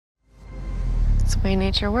That's the way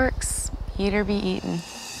nature works. Eat or be eaten.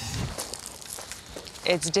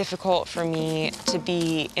 It's difficult for me to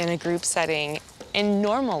be in a group setting. In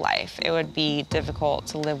normal life, it would be difficult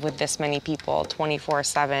to live with this many people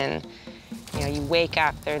 24/7. You know, you wake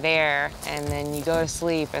up, they're there, and then you go to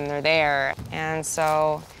sleep and they're there. And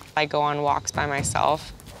so I go on walks by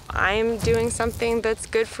myself. I'm doing something that's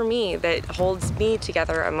good for me, that holds me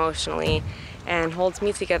together emotionally and holds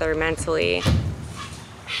me together mentally.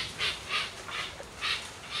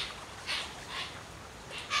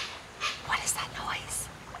 What is that noise?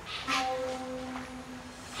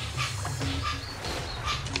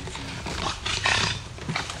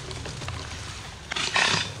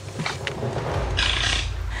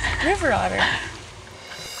 River otter.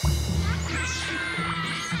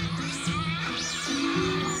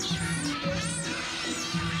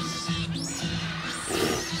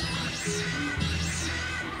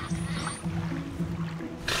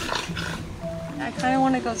 I kind of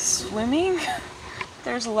want to go swimming.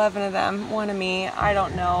 There's 11 of them, one of me. I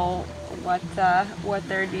don't know what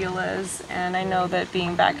their deal is, and I know that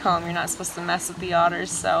being back home, you're not supposed to mess with the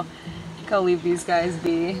otters, so go leave these guys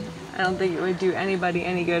be. I don't think it would do anybody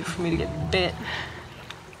any good for me to get bit.